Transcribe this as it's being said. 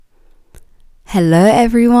Hello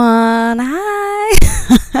everyone,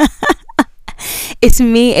 hi. It's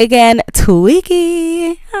me again,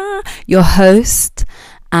 Twiggy, your host,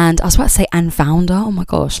 and I was about to say and founder, oh my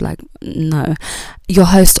gosh, like no, your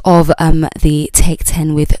host of the Take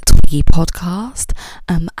 10 with Twiggy podcast.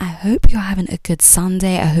 I hope you're having a good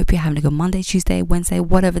Sunday. I hope you're having a good Monday, Tuesday, Wednesday,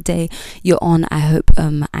 whatever day you're on. I hope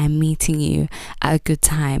I'm meeting you at a good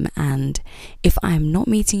time, and if I'm not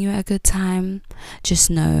meeting you at a good time, just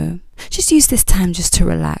use this time just to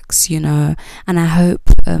relax, and I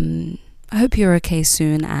hope you're okay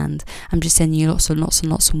soon, and I'm just sending you lots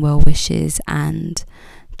of well wishes and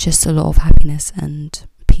just a lot of happiness and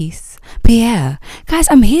peace. But yeah, guys,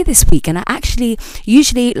 I'm here this week, and I actually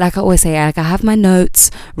usually, like I always say, like I have my notes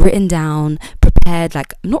written down, prepared,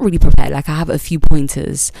 like not really prepared, like I have a few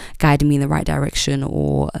pointers guiding me in the right direction,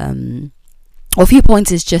 or a few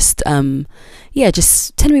pointers just telling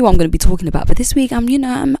me what I'm going to be talking about. But this week I'm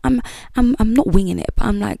not winging it, but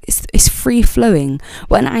I'm like it's free flowing.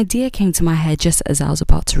 But an idea came to my head just as I was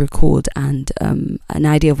about to record, and an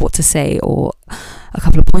idea of what to say, or a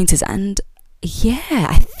couple of pointers. And yeah,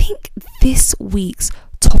 I think this week's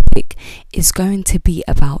topic is going to be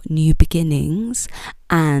about new beginnings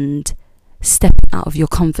and stepping out of your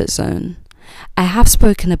comfort zone. I have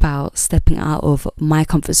spoken about stepping out of my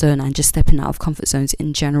comfort zone and just stepping out of comfort zones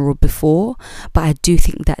in general before, but I do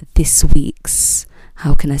think that this week's,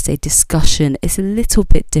 discussion is a little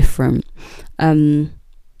bit different.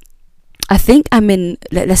 I think I'm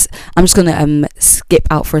just gonna skip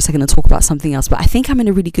out for a second and talk about something else, but I think I'm in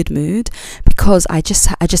a really good mood because I just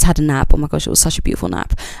had a nap. Oh my gosh, it was such a beautiful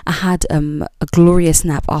nap. I had a glorious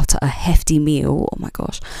nap after a hefty meal. Oh my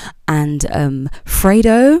gosh. And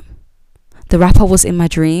Fredo, the rapper, was in my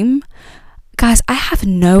dream. Guys, I have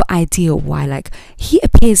no idea why. Like, he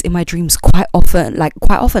appears in my dreams quite often.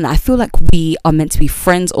 I feel like we are meant to be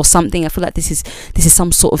friends or something. I feel like this is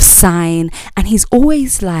some sort of sign. And he's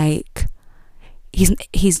always like,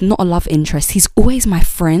 he's not a love interest. He's always my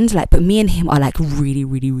friend. Like, but me and him are like really,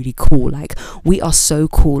 really, really cool. Like, we are so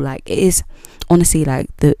cool. Like, it is honestly like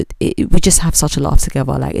we just have such a laugh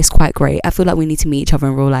together. Like, it's quite great. I feel like we need to meet each other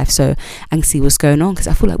in real life so I can see what's going on, because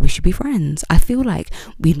I feel like we should be friends. I feel like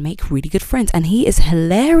we'd make really good friends, and he is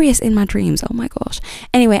hilarious in my dreams. Oh my gosh.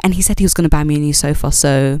 Anyway, and he said he was going to buy me a new sofa,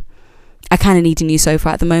 so I kind of need a new sofa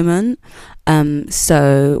at the moment. I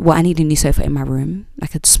need a new sofa in my room,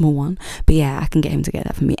 like a small one. But yeah, I can get him to get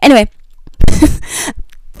that for me. Anyway,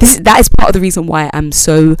 that is part of the reason why I'm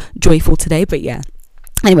so joyful today. But yeah.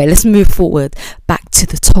 Anyway, let's move forward back to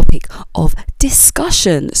the topic of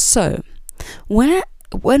discussion. So, when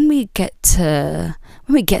we get to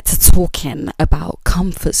talking about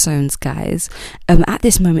comfort zones, guys, at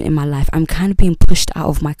this moment in my life, I'm kind of being pushed out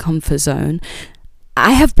of my comfort zone.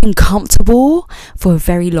 I have been comfortable for a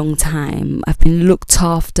very long time. I've been looked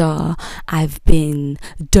after. I've been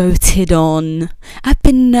doted on. I've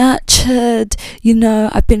been nurtured.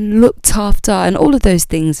 I've been looked after, and all of those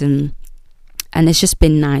things, and it's just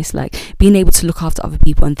been nice, like being able to look after other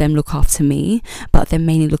people and them look after me, but they're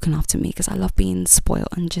mainly looking after me because I love being spoiled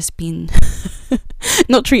and just being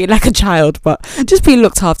not treated like a child, but just being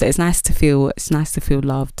looked after. It's nice to feel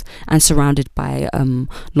loved and surrounded by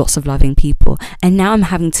lots of loving people. And now I'm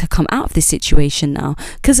having to come out of this situation now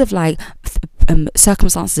because of like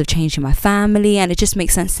circumstances have changed in my family, and it just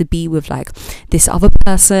makes sense to be with like this other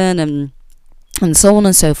person, and so on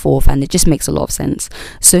and so forth, and it just makes a lot of sense.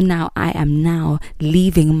 So now I am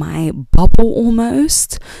leaving my bubble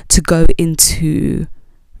almost to go into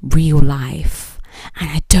real life, and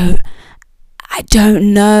I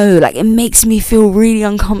don't know, like it makes me feel really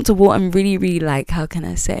uncomfortable and really, really, like, how can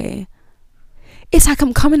I say, it's like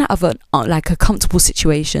I'm coming out of a comfortable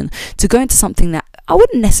situation to go into something that I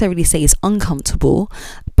wouldn't necessarily say is uncomfortable,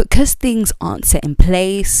 but because things aren't set in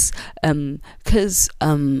place, because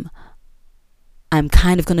I'm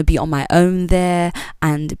kind of going to be on my own there,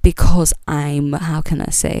 and because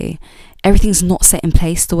everything's not set in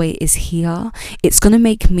place the way it is here,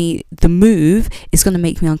 the move is going to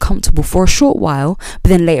make me uncomfortable for a short while, but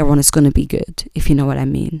then later on it's going to be good, if you know what I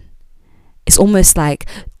mean. It's almost like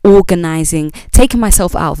taking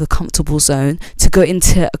myself out of the comfortable zone to go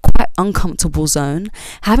into a quite uncomfortable zone,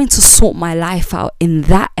 having to sort my life out in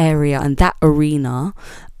that area and that arena,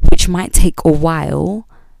 which might take a while.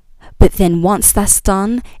 But then once that's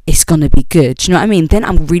done, it's going to be good. Do you know what I mean? Then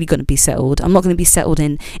I'm really going to be settled. I'm not going to be settled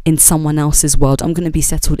in someone else's world. I'm going to be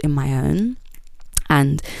settled in my own.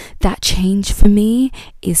 And that change for me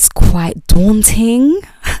is quite daunting.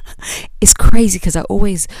 It's crazy because I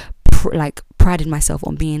always prided myself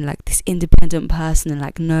on being like this independent person, and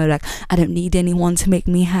like, no, like I don't need anyone to make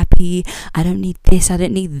me happy, I don't need this, I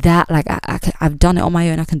don't need that, like I've done it on my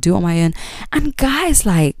own, I can do it on my own. And guys,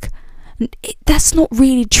 like that's not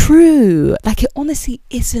really true. Like it honestly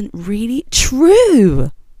isn't really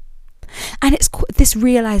true. And this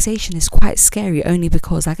realization is quite scary, only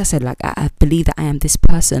because, like I said, like I believe that I am this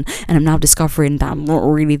person, and I'm now discovering that I'm not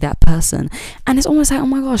really that person. And it's almost like, oh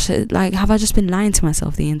my gosh, like have I just been lying to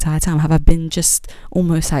myself the entire time? Have I been just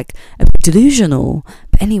almost like a bit delusional?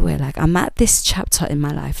 But anyway, like I'm at this chapter in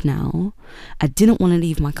my life now. I didn't want to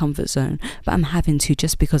leave my comfort zone, but I'm having to,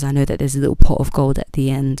 just because I know that there's a little pot of gold at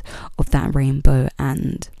the end of that rainbow.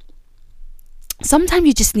 And sometimes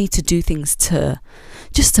you just need to do things to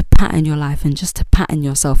pattern your life, and just to pattern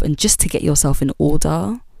yourself, and just to get yourself in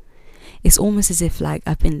order. It's almost as if like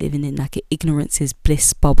I've been living in like an ignorance is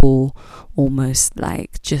bliss bubble, almost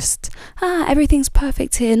like just everything's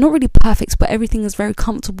perfect here. Not really perfect, but everything is very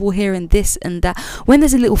comfortable here, and this and that. When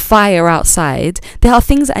there's a little fire outside, there are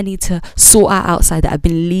things that I need to sort out outside that I've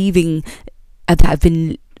been leaving, that have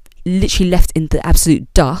been literally left in the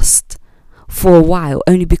absolute dust for a while,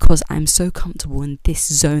 only because I'm so comfortable in this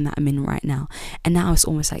zone that I'm in right now. And now it's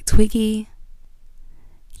almost like, Twiggy,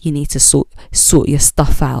 you need to sort your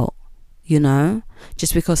stuff out, you know,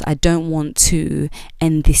 just because I don't want to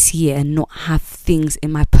end this year and not have things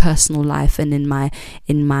in my personal life and in my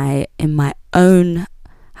own,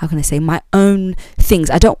 how can I say, my own things.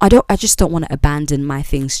 I just don't want to abandon my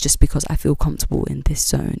things just because I feel comfortable in this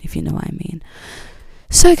zone, if you know what I mean.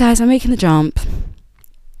 So guys, I'm making the jump.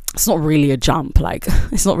 It's not really a jump, like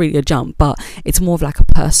it's not really a jump, but it's more of like a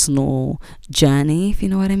personal journey, if you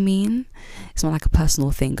know what I mean. It's not like a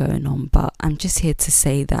personal thing going on, but I'm just here to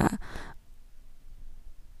say that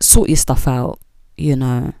sort your stuff out, you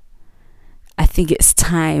know. I think it's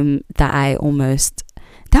time that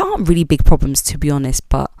there aren't really big problems, to be honest,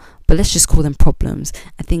 but let's just call them problems.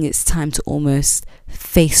 I think it's time to almost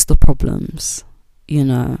face the problems, you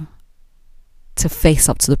know, to face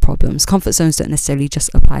up to the problems. Comfort zones don't necessarily just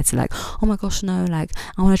apply to like, oh my gosh, no, like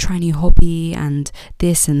I want to try a new hobby and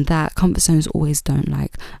this and that. Comfort zones always don't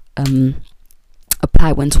like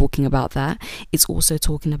apply when talking about that. It's also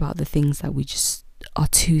talking about the things that we just are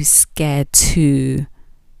too scared to.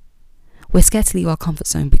 We're scared to leave our comfort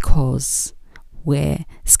zone because we're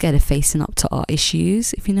scared of facing up to our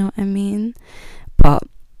issues, if you know what I mean. But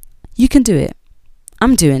you can do it.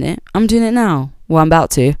 I'm doing it now. Well, I'm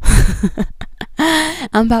about to.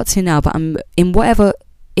 I'm about to now, but I'm in whatever,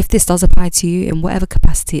 if this does apply to you in whatever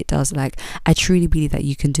capacity it does, like I truly believe that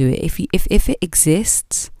you can do it. If it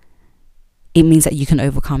exists, it means that you can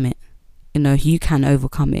overcome it. You know, you can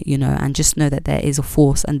overcome it, you know, and just know that there is a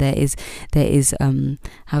force, and there is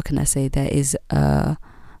how can I say, there is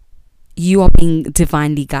you are being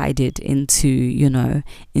divinely guided into, you know,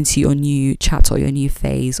 into your new chapter or your new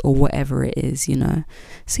phase or whatever it is, you know.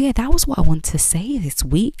 So yeah, that was what I wanted to say this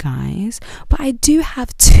week, guys. But I do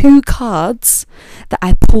have 2 cards that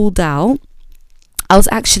I pulled out. As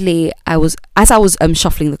I was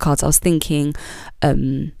shuffling the cards, I was thinking,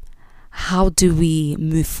 how do we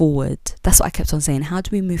move forward? That's what I kept on saying. How do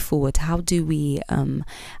we move forward? How do we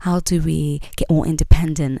get more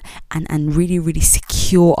independent and really, really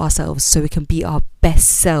secure ourselves so we can be our best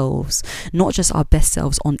selves? Not just our best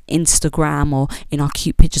selves on Instagram or in our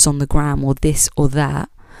cute pictures on the gram or this or that,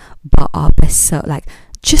 but our best self, like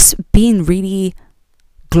just being really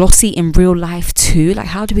glossy in real life too. Like,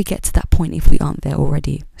 how do we get to that point if we aren't there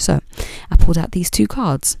already? So I pulled out these 2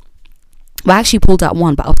 cards. Well, I actually pulled out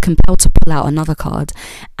one, but I was compelled to pull out another card,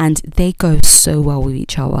 and they go so well with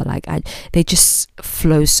each other. Like they just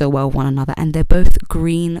flow so well with one another, and they're both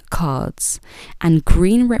green cards. And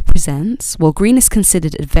green green is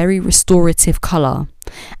considered a very restorative color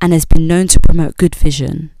and has been known to promote good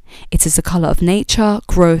vision. It is a color of nature,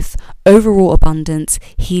 growth, overall abundance,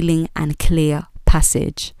 healing, and clear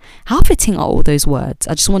passage. How fitting are all those words?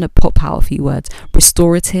 I just want to pop out a few words: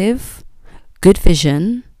 restorative, good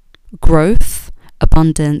vision, growth,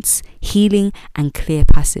 abundance, healing, and clear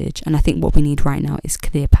passage. And I think what we need right now is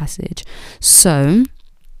clear passage. So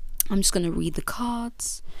I'm just going to read the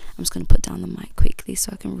cards. I'm just going to put down the mic quickly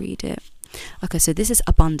so I can read it. Okay, so this is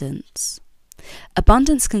abundance.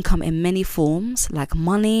 Abundance can come in many forms, like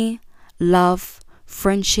money, love,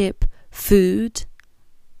 friendship, food,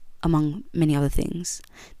 among many other things.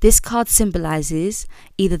 This card symbolizes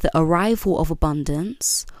either the arrival of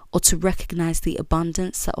abundance or to recognize the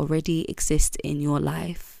abundance that already exists in your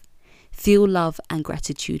life. Feel love and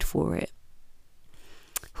gratitude for it.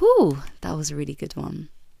 Whew, that was a really good one.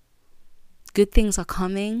 Good things are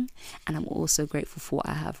coming, and I'm also grateful for what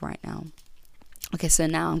I have right now. Okay, so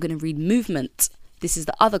now I'm going to read movement. This is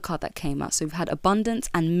the other card that came out. So we've had abundance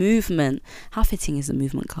and movement. How fitting is the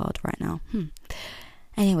movement card right now?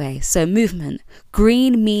 Anyway, so movement.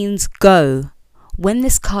 Green means go. When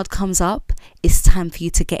this card comes up, it's time for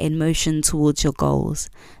you to get in motion towards your goals.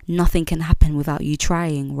 Nothing can happen without you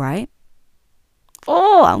trying, right?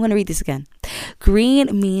 Oh, I'm going to read this again.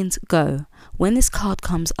 Green means go. When this card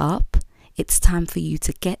comes up, it's time for you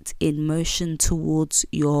to get in motion towards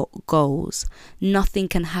your goals. Nothing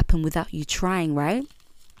can happen without you trying, right?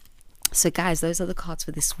 So guys, those are the cards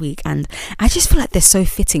for this week, and I just feel like they're so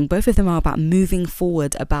fitting. Both of them are about moving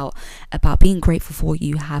forward, about being grateful for what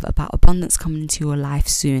you have, about abundance coming into your life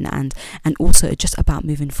soon, and also just about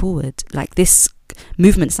moving forward. Like, this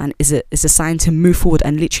movement sign is a sign to move forward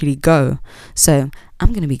and literally go. So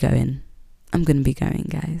I'm gonna be going,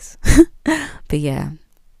 guys. But yeah,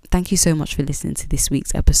 thank you so much for listening to this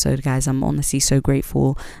week's episode, guys. I'm honestly so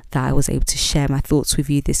grateful that I was able to share my thoughts with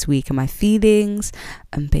you this week and my feelings.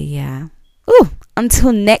 But yeah,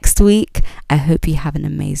 until next week, I hope you have an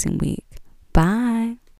amazing week. Bye.